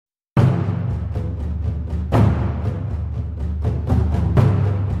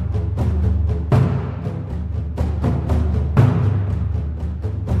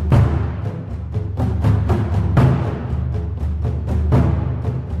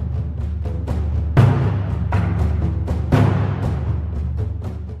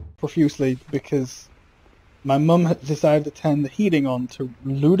profusely because my mum had decided to turn the heating on to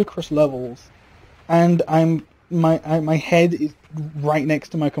ludicrous levels, and my head is right next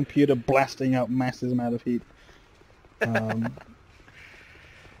to my computer, blasting out massive amount of heat.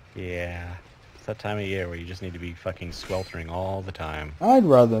 Yeah, it's that time of year where you just need to be fucking sweltering all the time. I'd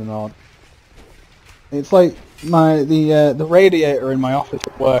rather not. It's like the radiator in my office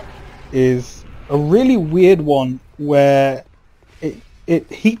at work is a really weird one where it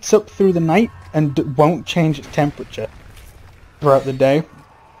heats up through the night and won't change its temperature throughout the day.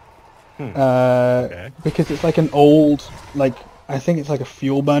 Okay. Because it's like an old, like, I think it's like a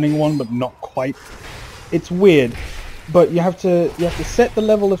fuel burning one, but not quite. It's weird, but you have to set the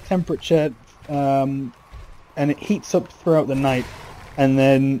level of temperature, and it heats up throughout the night, and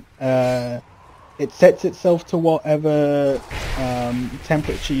then it sets itself to whatever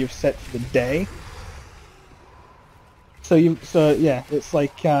temperature you've set for the day. So yeah, it's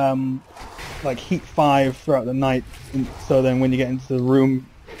like heat 5 throughout the night. And so then when you get into the room,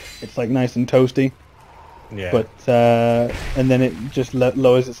 it's like nice and toasty. Yeah. But and then it just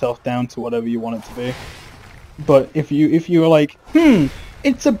lowers itself down to whatever you want it to be. But if you're like,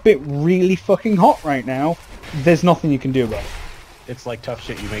 it's a bit really fucking hot right now, there's nothing you can do about it. It's like tough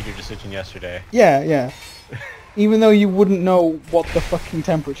shit. You made your decision yesterday. Yeah. Even though you wouldn't know what the fucking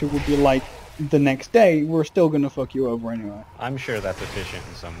temperature would be like the next day, we're still gonna fuck you over anyway. I'm sure that's efficient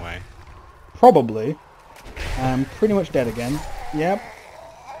in some way. Probably. I'm pretty much dead again. Yep.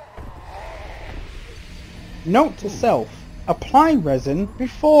 Note to self: apply resin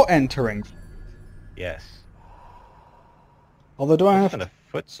before entering. Yes. Although, do I a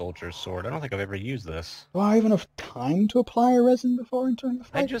foot soldier's sword? I don't think I've ever used this. Do I have enough time to apply a resin before entering the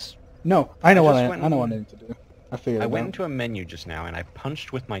fight? I know what I need to do. I went into a menu just now and I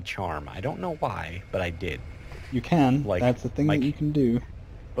punched with my charm. I don't know why, but I did. You can. That's the thing that you can do.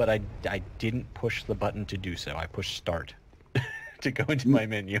 But I didn't push the button to do so. I pushed start to go into my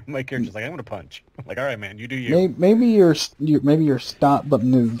menu. My character's like, I'm gonna punch. I'm like, all right, man, you do you. Maybe your start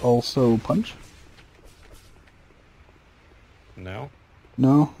button is also punch. No.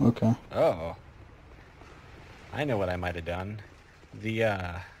 No? Okay. Oh. I know what I might have done.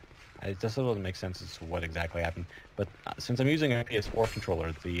 It just doesn't make sense as to what exactly happened. But since I'm using a PS4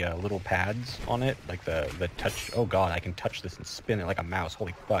 controller, the little pads on it, like the touch... Oh god, I can touch this and spin it like a mouse.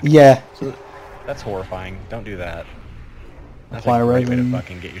 Holy fuck. Yeah. So that's horrifying. Don't do that. That's apply a great resin. way to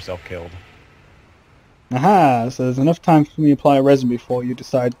fucking get yourself killed. Aha! So there's enough time for me to apply resin before you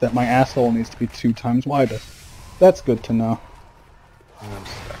decide that my asshole needs to be 2 times wider. That's good to know. I'm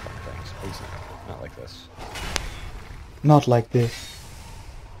stuck on things. Please no. Not like this. Not like this.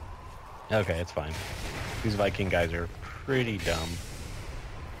 Okay, it's fine. These Viking guys are pretty dumb.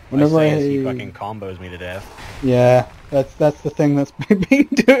 Whenever he fucking combos me to death. Yeah, that's the thing that's been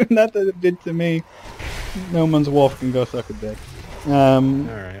doing that it did to me. No man's wolf can go suck a dick.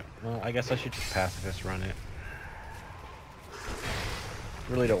 Alright, well, I guess I should just pacifist run it.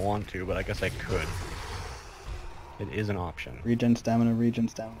 Really don't want to, but I guess I could. It is an option. Regen stamina, regen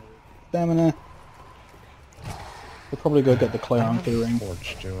stamina, stamina. We'll probably go get the clay on the ring.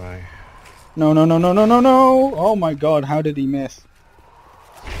 Torch, do I? No! Oh my god, how did he miss?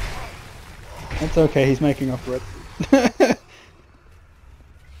 It's okay, he's making up for it.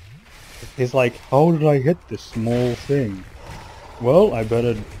 He's like, how did I hit this small thing? Well, I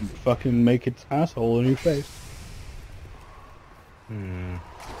better fucking make its asshole in your face.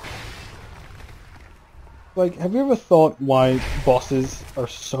 Like, have you ever thought why bosses are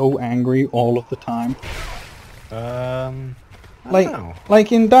so angry all of the time? I don't know.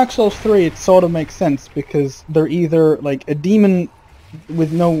 Like in Dark Souls 3, it sort of makes sense because they're either like a demon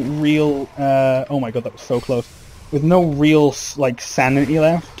with no real, oh my god, that was so close, with no real like sanity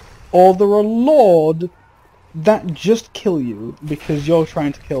left, or they're a lord that just kill you because you're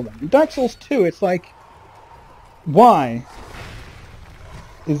trying to kill them. In Dark Souls 2, it's like, why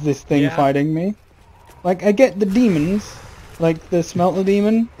is this thing fighting me? Like, I get the demons, like the Smelter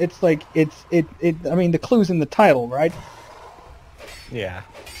Demon, it's like, I mean, the clue's in the title, right? Yeah.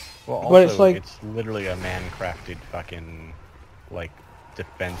 Well, also, but it's like, it's literally a man-crafted fucking, like,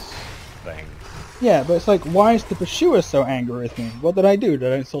 defense thing. Yeah, but it's like, why is the pursuer so angry with me? What did I do?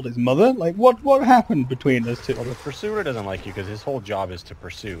 Did I insult his mother? Like, what happened between us two? Well, the pursuer doesn't like you because his whole job is to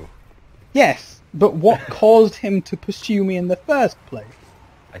pursue. Yes, but what caused him to pursue me in the first place?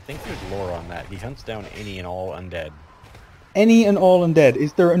 I think there's lore on that. He hunts down any and all undead. Any and all undead?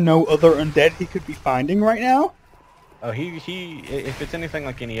 Is there no other undead he could be finding right now? Oh, if it's anything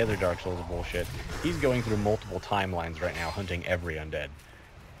like any other Dark Souls bullshit, he's going through multiple timelines right now, hunting every undead.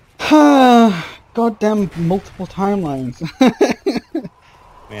 Goddamn multiple timelines.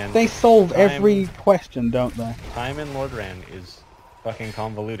 Man, They solve every question, don't they? time in Lordran is fucking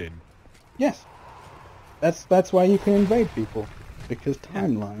convoluted. Yes. That's why you can invade people. Because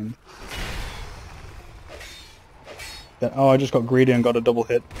timeline. Oh, I just got greedy and got a double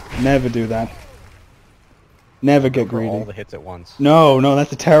hit. Never do that. Never get greedy. All the hits at once. No,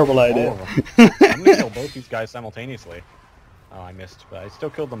 that's a terrible idea. All of them. I'm gonna kill both these guys simultaneously. Oh, I missed, but I still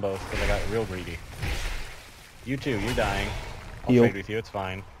killed them both because I got real greedy. You too, you're dying. I'll Heal. trade with you, it's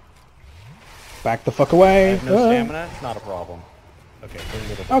fine. Back the fuck away. I have no stamina, it's not a problem. Okay,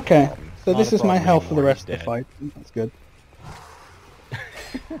 okay. So Not this a is my problem health for the anymore, rest of he's the dead. fight. That's good.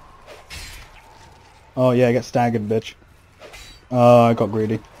 Oh yeah, I get staggered, bitch. Oh, I got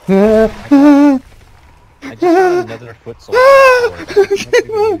greedy. I just got another foot sword.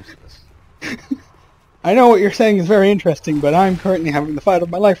 I know what you're saying is very interesting, but I'm currently having the fight of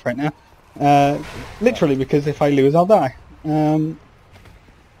my life right now. Literally, because if I lose, I'll die.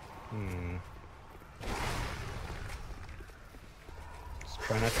 Just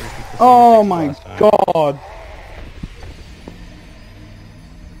try not to repeat the same Oh mistakes my last time. god!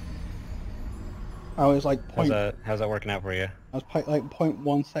 I was like How's that working out for you? I was like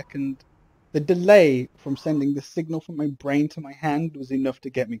 0.1 second. The delay from sending the signal from my brain to my hand was enough to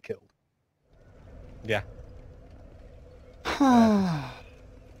get me killed. Yeah.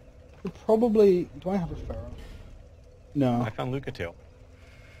 Probably. Do I have a pharaoh? No. I found Lucatiel.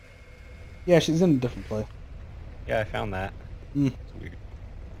 Yeah, she's in a different place. Yeah, I found that. Mm. It's weird.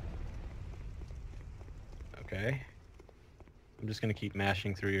 Okay. I'm just gonna keep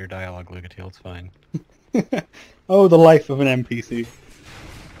mashing through your dialogue, Lucatiel, it's fine. Oh, the life of an NPC.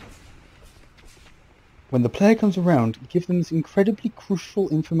 When the player comes around, give them this incredibly crucial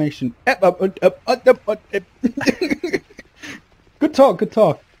information. Good talk, good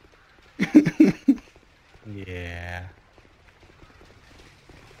talk. Yeah.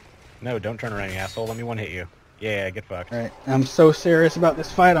 No, don't turn around, you asshole. Let me one hit you. Yeah, get fucked. Alright, I'm so serious about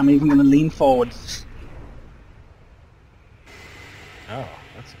this fight, I'm even gonna lean forward. Oh,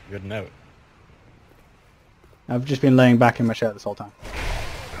 that's a good note. I've just been laying back in my chair this whole time.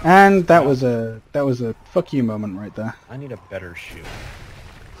 And that was a fuck you moment right there. I need a better shoe.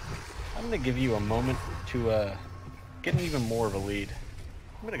 I'm gonna give you a moment to get even more of a lead.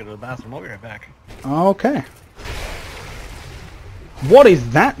 I'm gonna go to the bathroom. I'll be right back. Okay. What is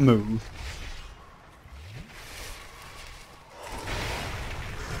that move?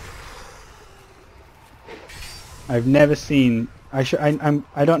 I've never seen. I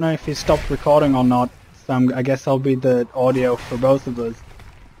don't know if he stopped recording or not. So I guess I'll be the audio for both of us.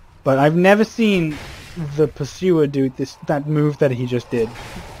 But I've never seen the pursuer do that move that he just did.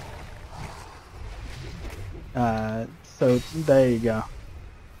 So there you go.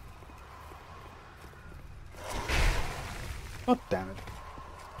 God damn it.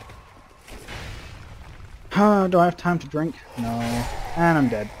 Do I have time to drink? No. And I'm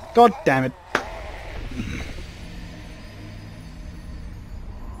dead. God damn it.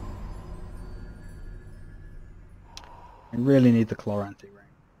 I really need the Chloranthy ring.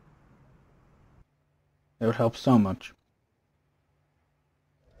 It would help so much.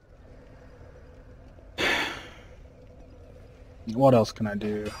 What else can I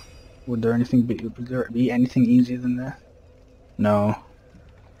do? Would there be anything easier than this? No.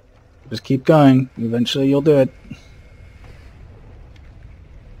 Just keep going. Eventually you'll do it.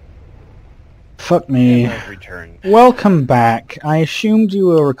 Fuck me. Yeah, return. Welcome back. I assumed you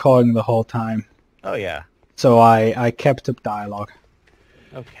were recording the whole time. Oh yeah. So I kept up dialogue.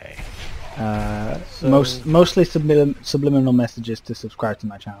 Okay. Mostly subliminal messages to subscribe to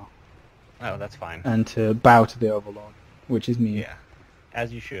my channel. Oh, that's fine. And to bow to the Overlord, which is me. Yeah.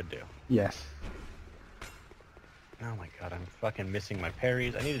 As you should do. Yes. Oh my god, I'm fucking missing my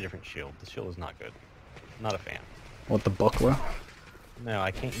parries. I need a different shield. The shield is not good. Not a fan. What, the buckler? No, I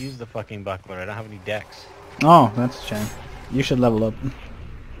can't use the fucking buckler. I don't have any decks. Oh, that's a shame. You should level up.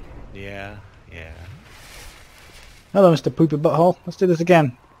 Yeah. Hello, Mr. Poopy Butthole. Let's do this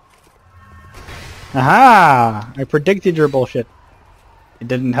again. Aha! I predicted your bullshit. It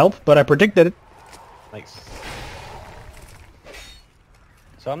didn't help, but I predicted it. Nice.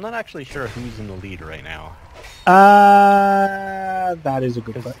 So I'm not actually sure who's in the lead right now. That is a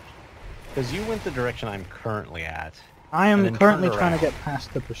good question. Because you went the direction I'm currently at. I am currently trying to get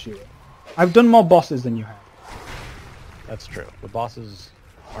past the pursuer. I've done more bosses than you have. That's true. The bosses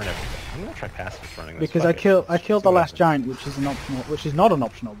aren't everything. I'm gonna try passive running this. Because I killed the last giant, which is not an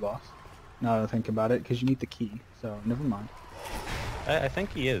optional boss. Now that I think about it, because you need the key. So never mind. I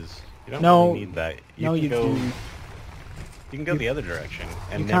think he is. You don't No, really need that. you do. You can go the other direction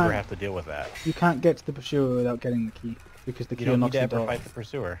and never have to deal with that. You can't get to the pursuer without getting the key. because the You Q don't need knocks to the ever dog. fight the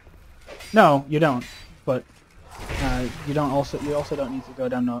pursuer. No, you don't. But you also don't need to go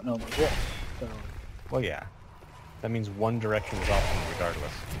down no wall. So. Well, yeah. That means one direction is optional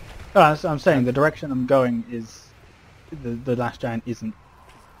regardless. So I'm saying the direction I'm going is the last giant isn't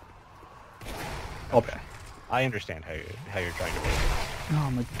option. Okay. I understand how you're trying to work it.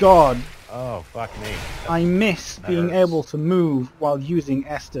 Oh my god! Oh, fuck me. I miss being hurts. able to move while using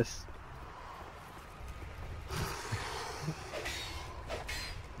Estus.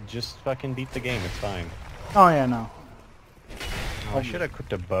 Just fucking beat the game, it's fine. Oh yeah, no. Oh, I should have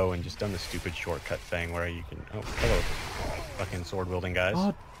equipped a bow and just done the stupid shortcut thing where you can... Oh, hello. Fucking sword-wielding guys.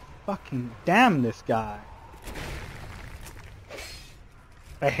 God fucking damn this guy.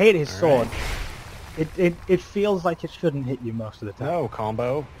 I hate his sword. It feels like it shouldn't hit you most of the time. No,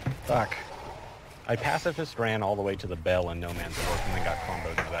 combo. Fuck. I pacifist ran all the way to the bell in No Man's Fork and then got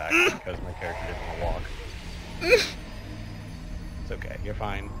comboed in the back because my character didn't want to walk. It's okay, you're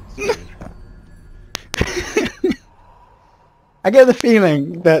fine. I get the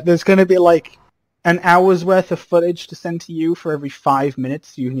feeling that there's going to be like an hour's worth of footage to send to you for every 5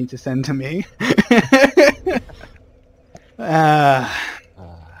 minutes you need to send to me.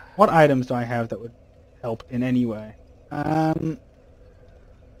 What items do I have that would help in any way? Well,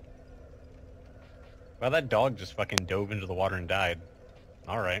 that dog just fucking dove into the water and died.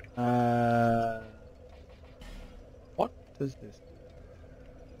 Alright. What does this do?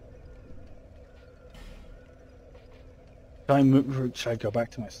 Should I go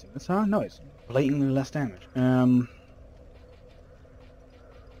back to my scimitar? No, it's blatantly less damage. Don't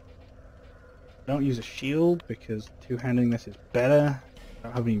use a shield because two-handing this is better. I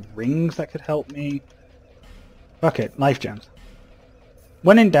don't have any rings that could help me. Fuck it, life gems.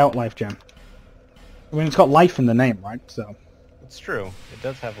 When in doubt, life gem. I mean, it's got life in the name, right? So. It's true. It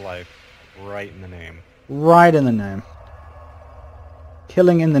does have life right in the name. Right in the name.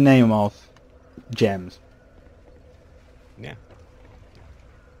 Killing in the name of gems. Yeah.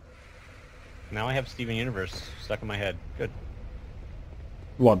 Now I have Steven Universe stuck in my head. Good.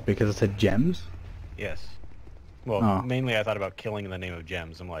 What, because it said gems? Yes. Well, mainly I thought about killing in the name of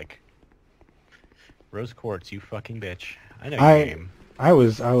gems. I'm like, Rose Quartz, you fucking bitch. I know your name. I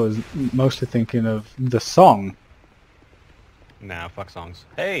was mostly thinking of the song. Nah, fuck songs.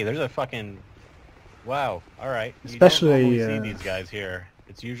 Hey, there's a fucking... Wow, alright. Especially, you don't normally see these guys here.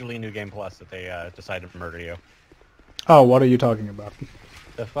 It's usually New Game Plus that they decide to murder you. Oh, what are you talking about?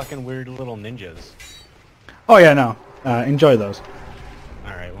 The fucking weird little ninjas. Oh yeah, no. Enjoy those.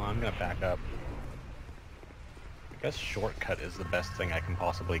 Alright, well I'm gonna back up. I guess shortcut is the best thing I can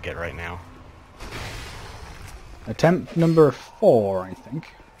possibly get right now. Attempt number 4, I think.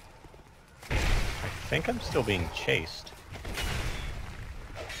 I think I'm still being chased.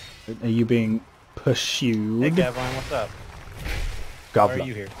 Are you being pursued? Hey Gavline, what's up? Goblin. Why are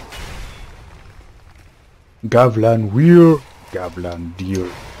you here? Gavlan weir, Gavlan deer.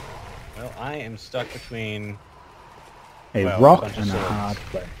 Well, I am stuck between... A well, rock bunch of and a swords. hard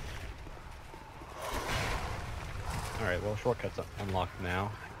place. Alright, well shortcut's unlocked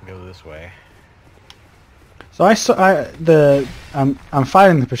now. I can go this way. So I'm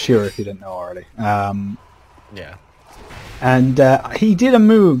fighting the pursuer if you didn't know already. Yeah. And he did a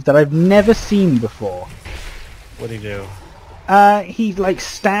move that I've never seen before. What'd he do? He like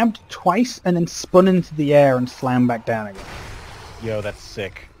stabbed twice and then spun into the air and slammed back down again. Yo, that's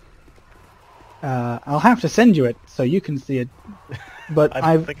sick. I'll have to send you it so you can see it. But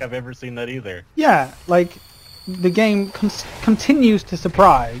I don't think I've ever seen that either. Yeah, like the game continues to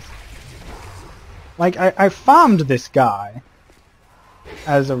surprise. Like I farmed this guy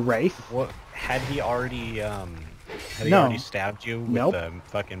as a wraith. What had he already? Had he No. already stabbed you with Nope. the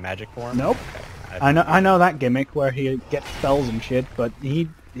fucking magic form? Nope. Okay. I know that gimmick where he gets spells and shit, but he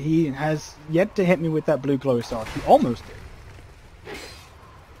has yet to hit me with that blue glowy sword. He almost did.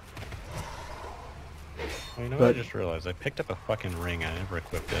 Well, you know what I just realized? I picked up a fucking ring. I never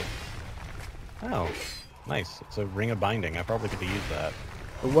equipped it. Oh, nice. It's a ring of binding. I probably could have used that.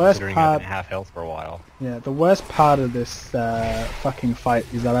 The worst Considering I've part, been half health for a while. yeah, the worst part of this fucking fight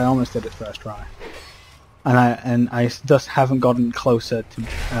is that I almost did it first try, and I just haven't gotten closer to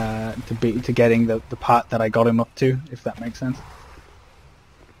getting the part that I got him up to, if that makes sense.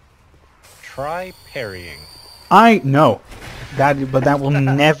 Try parrying. I know but that will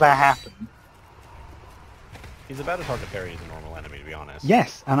never happen. He's about as hard to parry as a normal enemy, to be honest.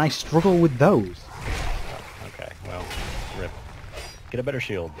 Yes, and I struggle with those. Oh, okay, well, rip. Get a better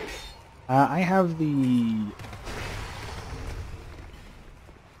shield. I have the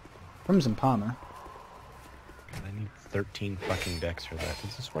Crimson Palmer. God, I need 13 fucking decks for that.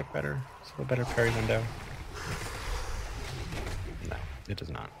 Does this work better? Is there a better parry window? it does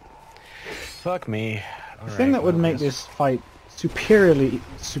not. Fuck me. The thing that would make this fight supremely...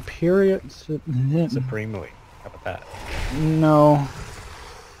 Supremely. How about that? No.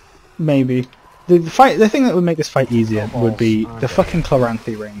 Maybe. The thing that would make this fight easier would be the fucking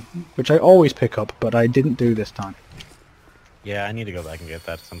Chloranthy ring, which I always pick up, but I didn't do this time. Yeah, I need to go back and get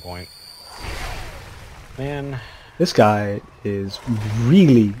that at some point. Man. This guy is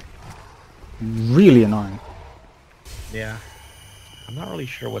really, really annoying. Yeah. I'm not really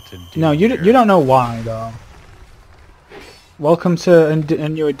sure what to do. No, you don't know why, though. Welcome to a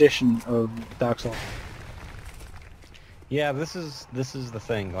new edition of Dark Souls. Yeah, this is the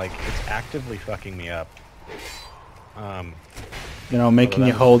thing. Like, it's actively fucking me up. You know, making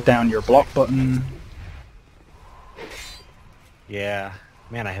you hold down your block button. Yeah.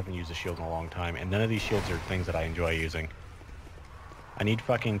 Man, I haven't used a shield in a long time, and none of these shields are things that I enjoy using. I need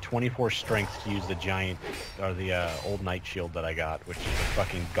fucking 24 strength to use the giant, or the old knight shield that I got, which is a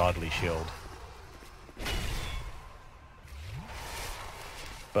fucking godly shield.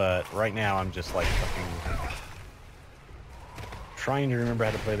 But right now I'm just like fucking trying to remember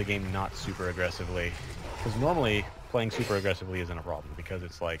how to play the game not super aggressively. Because normally playing super aggressively isn't a problem, because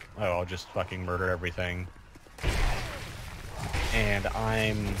it's like, oh, I'll just fucking murder everything. And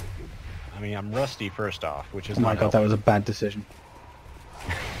I'm rusty first off, which is Oh my not god, helpful. that was a bad decision.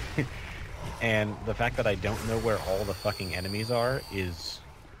 And the fact that I don't know where all the fucking enemies are is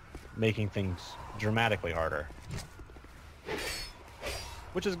making things dramatically harder.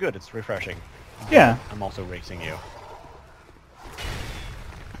 Which is good, it's refreshing. Yeah. I'm also racing you.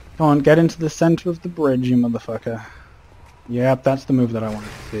 Come on, get into the center of the bridge, you motherfucker. Yep, that's the move that I wanted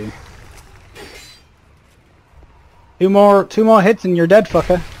to see. Two more hits and you're dead,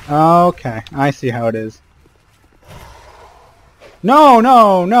 fucker. Okay, I see how it is. No,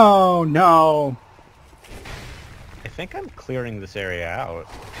 no, no, no. I think I'm clearing this area out.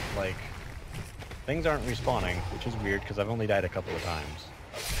 Like, things aren't respawning, which is weird because I've only died a couple of times.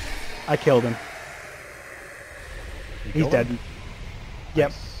 I killed him. You He's killed dead. him? Yep,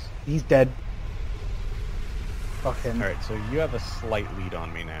 Nice. he's dead. Fuck him. Alright, so you have a slight lead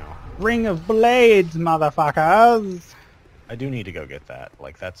on me now. Ring of Blades, motherfuckers! I do need to go get that.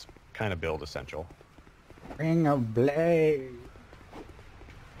 Like, that's kind of build essential. Ring of Blades.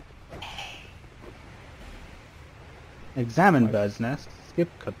 Examine bird's nest. Skip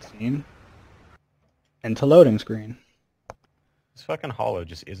cutscene. Enter loading screen. This fucking hollow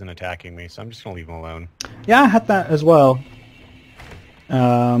just isn't attacking me, so I'm just gonna leave him alone. Yeah, I had that as well.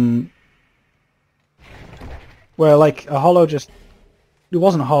 Where like a hollow just... It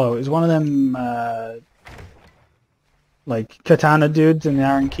wasn't a hollow, it was one of them like katana dudes in the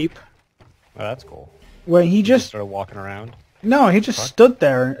Iron Keep. Oh, that's cool. Where he You just... started walking around. No, he just stood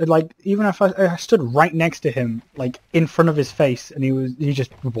there. Like, even if I stood right next to him, like in front of his face, and he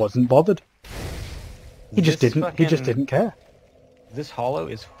just wasn't bothered. He just didn't care. This hollow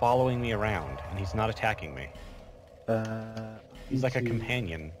is following me around, and he's not attacking me. He's like a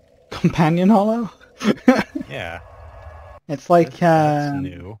companion. Companion hollow? Yeah. It's like That's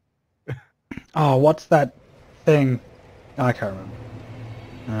new. oh, what's that thing? Oh, I can't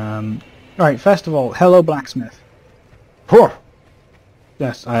remember. Right, first of all, hello blacksmith.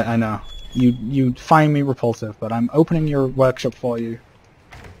 Yes, I know. You find me repulsive, but I'm opening your workshop for you.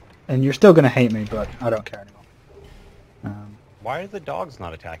 And you're still gonna hate me, but I don't care anymore. Why are the dogs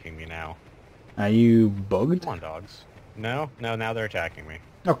not attacking me now? Are you bugged? Come on, dogs. No, now they're attacking me.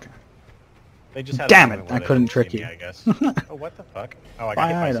 Okay. They just had Damn a it, moment where I they couldn't didn't trick see you. me, I guess. Oh, what the fuck? Oh, I got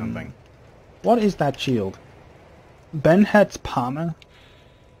hit by Item. something. What is that shield? Benhet's Palmer?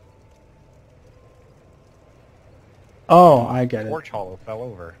 Oh, I get it. Torch hollow fell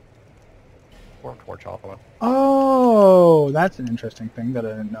over. Poor torch hollow. Oh, that's an interesting thing that I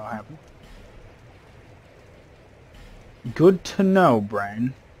didn't know happened. Good to know,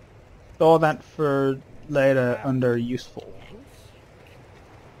 brain. Store that for later under useful.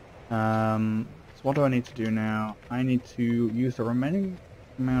 So what do I need to do now? I need to use the remaining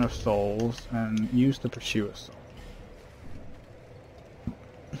amount of souls and use the pursuer soul.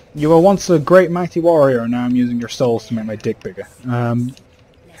 You were once a great mighty warrior, and now I'm using your souls to make my dick bigger. That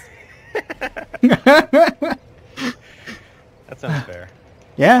sounds fair.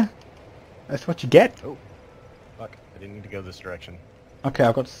 Yeah, that's what you get. Oh, fuck! I didn't need to go this direction. Okay,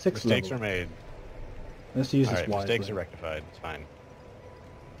 I've got 6 Mistakes levels. are made. Let's use All this right, wisely. mistakes are rectified. It's fine.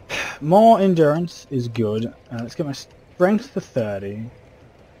 More endurance is good. Let's get my strength to 30.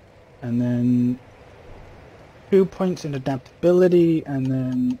 And then 2 points in adaptability, and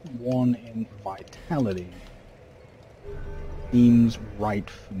then 1 in vitality. Seems right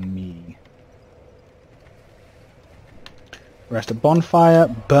for me. Rest a bonfire.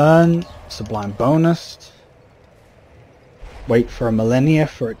 Burn. Sublime bonus. Wait for a millennia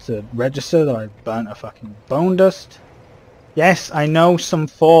for it to register that I burnt a fucking bone dust. Yes, I know some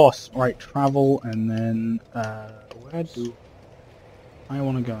force. Right, travel and then where do I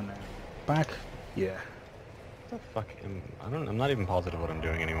want to go now? Back? Yeah. What the fuck? I'm not even positive what I'm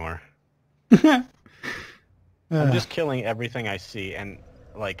doing anymore. I'm just killing everything I see, and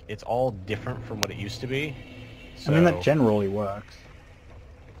like it's all different from what it used to be. So... I mean that generally works.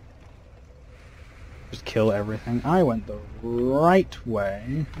 Just kill everything. I went the right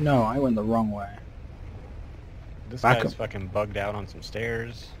way. No, I went the wrong way. This Back guy's up. fucking bugged out on some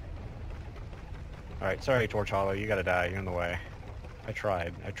stairs. Alright, sorry, Torch Hollow, you gotta die, you're in the way. I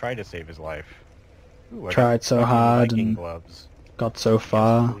tried to save his life. Ooh, I Tried got so fucking hard Viking and gloves. got so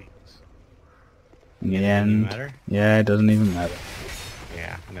far. Yes, In the it didn't even end, matter? yeah, it doesn't even matter.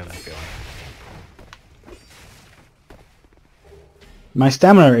 Yeah, I know that feeling. My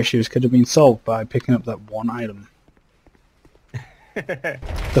stamina issues could have been solved by picking up that one item.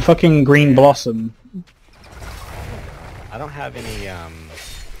 The fucking green blossom. I don't have any,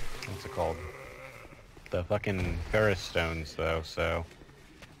 what's it called? The fucking Ferris stones, though, so...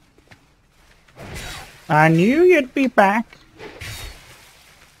 I knew you'd be back.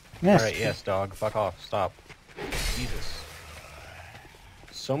 Yes. Alright, yes, dog, fuck off, stop. Jesus.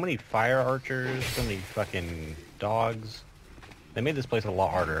 So many fire archers, so many fucking dogs. They made this place a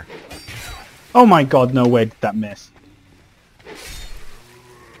lot harder. Oh my god, no way did that miss.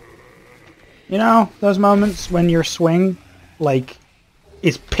 You know, those moments when your swing, like,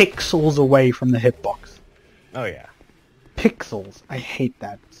 is pixels away from the hitbox. Oh yeah. Pixels. I hate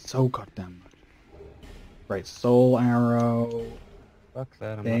that so goddamn much. Right, soul arrow. Fuck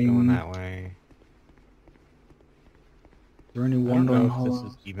that, I'm Thing. not going that way. Is there any I don't wandering know if hollows?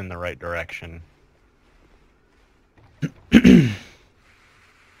 this is even the right direction. I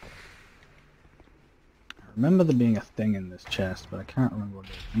remember there being a thing in this chest, but I can't remember what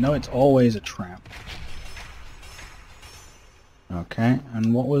it is. No, it's always a trap. Okay,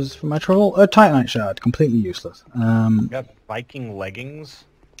 and what was for my trouble? A Titanite shard, completely useless. Got Viking leggings?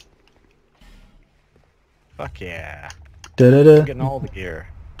 Fuck yeah. Da-da-da, I'm getting all the gear.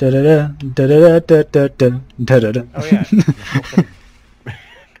 da-da-da, da-da-da, da-da-da. Oh yeah. God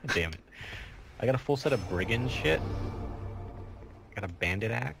damn it. I got a full set of brigand shit. Got a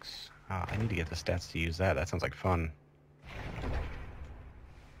bandit axe. Oh, I need to get the stats to use that. That sounds like fun.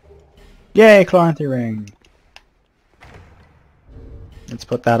 Yay, Chloranthy ring! Let's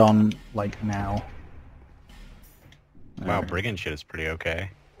put that on, like, now. Wow, brigand shit is pretty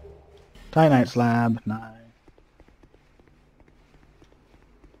okay. Titanite slab, nice.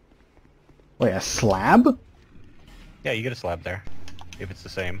 Wait, a slab? Yeah, you get a slab there. If it's the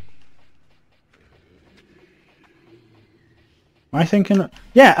same. Am I thinking...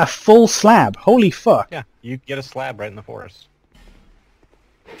 Yeah, a full slab. Holy fuck. Yeah, you get a slab right in the forest.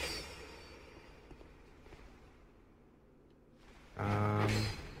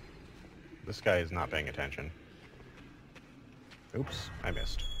 This guy is not paying attention. Oops, I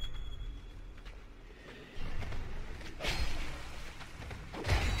missed.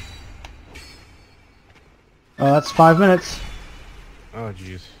 Oh, that's 5 minutes. Oh,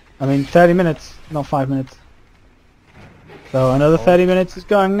 jeez. I mean, 30 minutes, not 5 minutes. So another 30 minutes is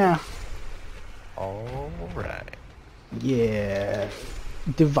going now. Alright. Yeah.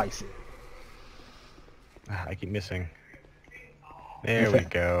 Divisive. I keep missing. There we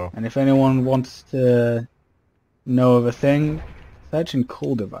go. And if anyone wants to know of a thing, search in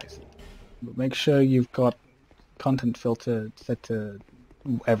cool devices. But make sure you've got content filter set to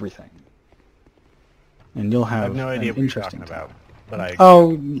everything. And you'll I have have no an idea what you're interesting talking time. about. But I...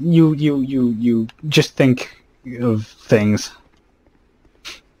 Oh, you just think of things.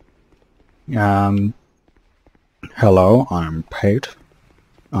 Hello, I'm Pate.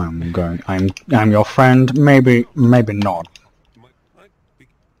 I'm your friend. Maybe not.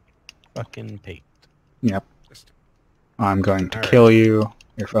 Fucking Pate. Yep. I'm going to Alright. kill you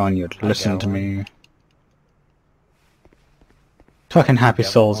if only you'd I listen got to one. me. Fucking Happy You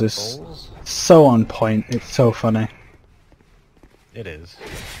have Souls more is souls? so on point. It's so funny. It is.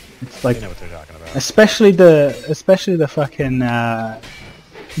 It's I like, know what they're talking about. especially the fucking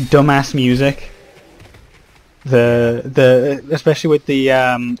dumbass music. The especially with the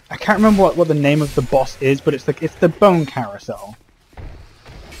I can't remember what the name of the boss is, but it's the bone carousel.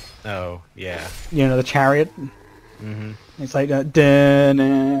 Oh, yeah. You know, the chariot. Mm-hmm. It's like that.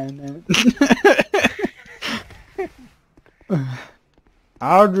 Dun,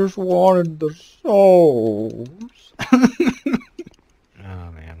 I just wanted the souls. Oh,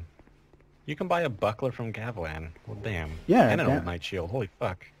 man. You can buy a buckler from Gavlan. Well, damn. Yeah, And an old knight shield. Holy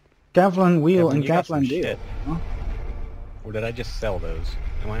fuck. Gavlan wheel Gavlan, and you got some Gavlan deal. shit. Huh? Or did I just sell those?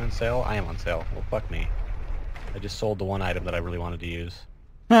 Am I on sale? I am on sale. Well, fuck me. I just sold the one item that I really wanted to use.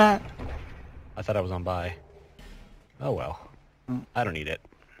 I thought I was on buy. Oh well. I don't need it.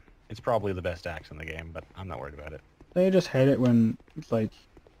 It's probably the best axe in the game, but I'm not worried about it. They just hate it when it's like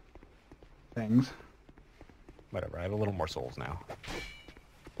things. Whatever, I have a little more souls now.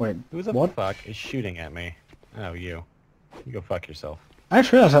 Wait, Who the what? fuck is shooting at me? Oh, you. You go fuck yourself. I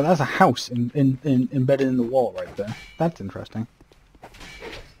just realized that that's a house embedded in the wall right there. That's interesting.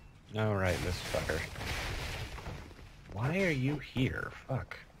 Alright, this fucker. Why are you here?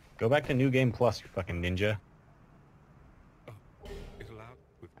 Fuck. Go back to New Game Plus, you fucking ninja.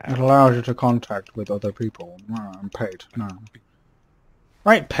 It allows you to contact with other people. I'm Pate. No.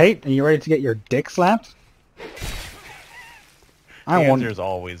 Right, Pate, are you ready to get your dick slapped? The answer is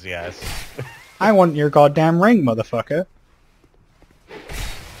always yes. I want your goddamn ring, motherfucker.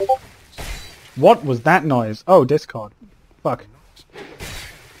 What was that noise? Oh, Discord. Fuck.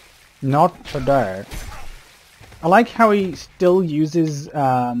 Not today. I like how he still uses,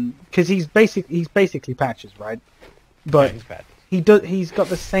 because he's basically Patches, right? But Yeah, he's bad. he's got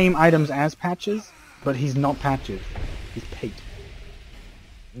the same items as Patches, but he's not Patches. He's Pate.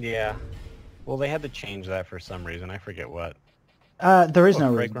 Yeah. Well, they had to change that for some reason. I forget what. There is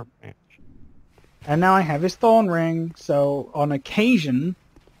no Fragrant reason. Branch. And now I have his thorn ring, so on occasion,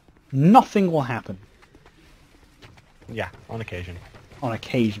 nothing will happen. Yeah, on occasion. On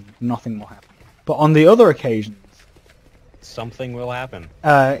occasion, nothing will happen. But on the other occasions, Something will happen.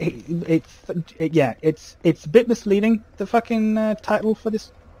 it's a bit misleading. The fucking title for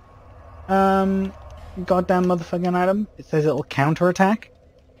this goddamn motherfucking item. It says it'll counterattack,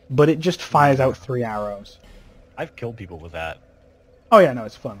 but it just fires out 3 arrows. I've killed people with that. Oh yeah, no,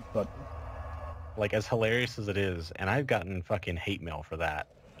 it's fun, but Like, as hilarious as it is, and I've gotten fucking hate mail for that.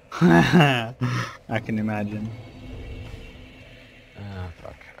 I can imagine.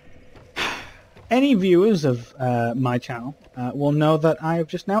 Fuck. Any viewers of my channel will know that I have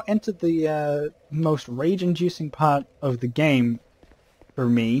just now entered the most rage-inducing part of the game for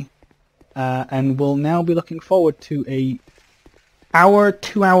me, and will now be looking forward to a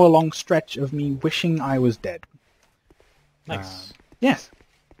 2-hour long stretch of me wishing I was dead. Nice. Yes.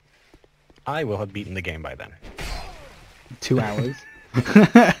 I will have beaten the game by then. 2 hours.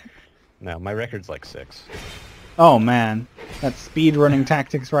 No, my record's like 6. Oh man, that's speedrunning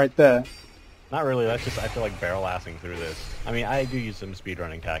tactics right there. Not really, that's just, I feel like barrel-assing through this. I mean, I do use some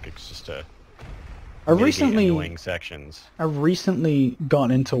speedrunning tactics just to mitigate annoying sections. I recently got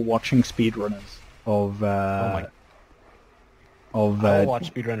into watching speedrunners of I'll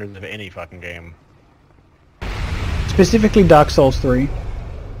watch speedrunners of any fucking game. specifically Dark Souls 3,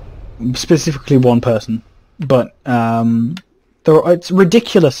 specifically one person, but it's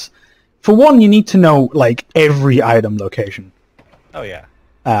ridiculous. For one, you need to know like every item location. Oh yeah.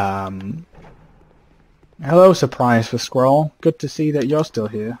 Hello, surprise for Scroll. Good to see that you're still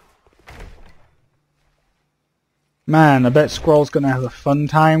here. Man, I bet Scroll's gonna have a fun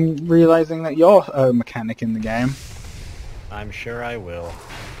time realizing that you're a mechanic in the game. I'm sure I will.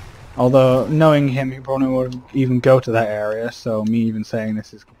 Although, knowing him, he probably wouldn't even go to that area, so me even saying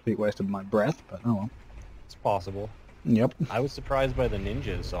this is a complete waste of my breath, but oh well. It's possible. Yep. I was surprised by the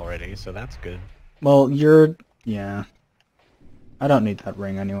ninjas already, so that's good. Well, yeah. I don't need that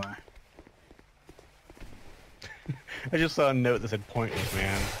ring anyway. I just saw a note that said pointless,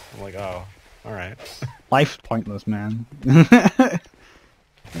 man. I'm like, oh, alright. Life's pointless, man. Let me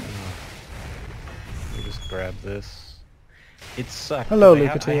just grab this. It sucks. Hello, I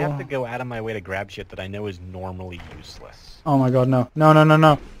have Lucatio. to go out of my way to grab shit that I know is normally useless. Oh my god, no. No, no, no,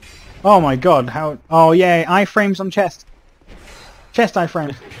 no. Oh my god, how... Oh, yay, iframes on chest. Chest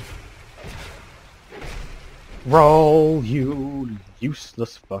iframes. Roll, you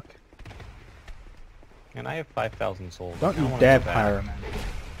useless fuck. And I have 5,000 souls. Don't I you wanna dare go back. pyroman.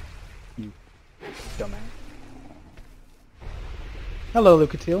 You dumbass. Hello,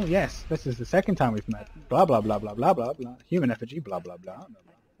 Lucatile. Yes, this is the second time we've met. Blah, blah, blah, blah, blah, blah, blah. Human effigy, blah, blah, blah.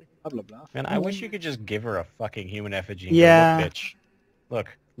 Blah, blah, blah. Man, I wish you could just give her a fucking human effigy and Yeah. go, look,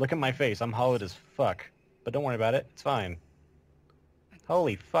 bitch. Look at my face. I'm hollowed as fuck. But don't worry about it. It's fine.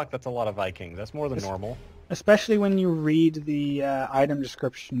 Holy fuck, that's a lot of Vikings. That's more than normal. Especially when you read the item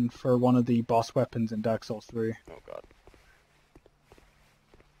description for one of the boss weapons in Dark Souls 3. Oh god.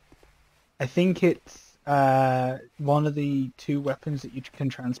 I think it's one of the 2 weapons that you can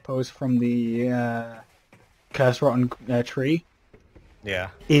transpose from the Curse Rotten tree Yeah.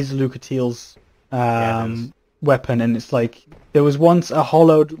 is Lucatile's Yeah, it is. weapon, and it's like there was once a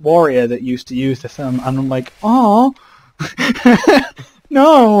hollowed warrior that used to use this, and I'm like, oh,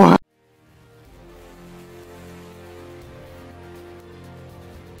 no.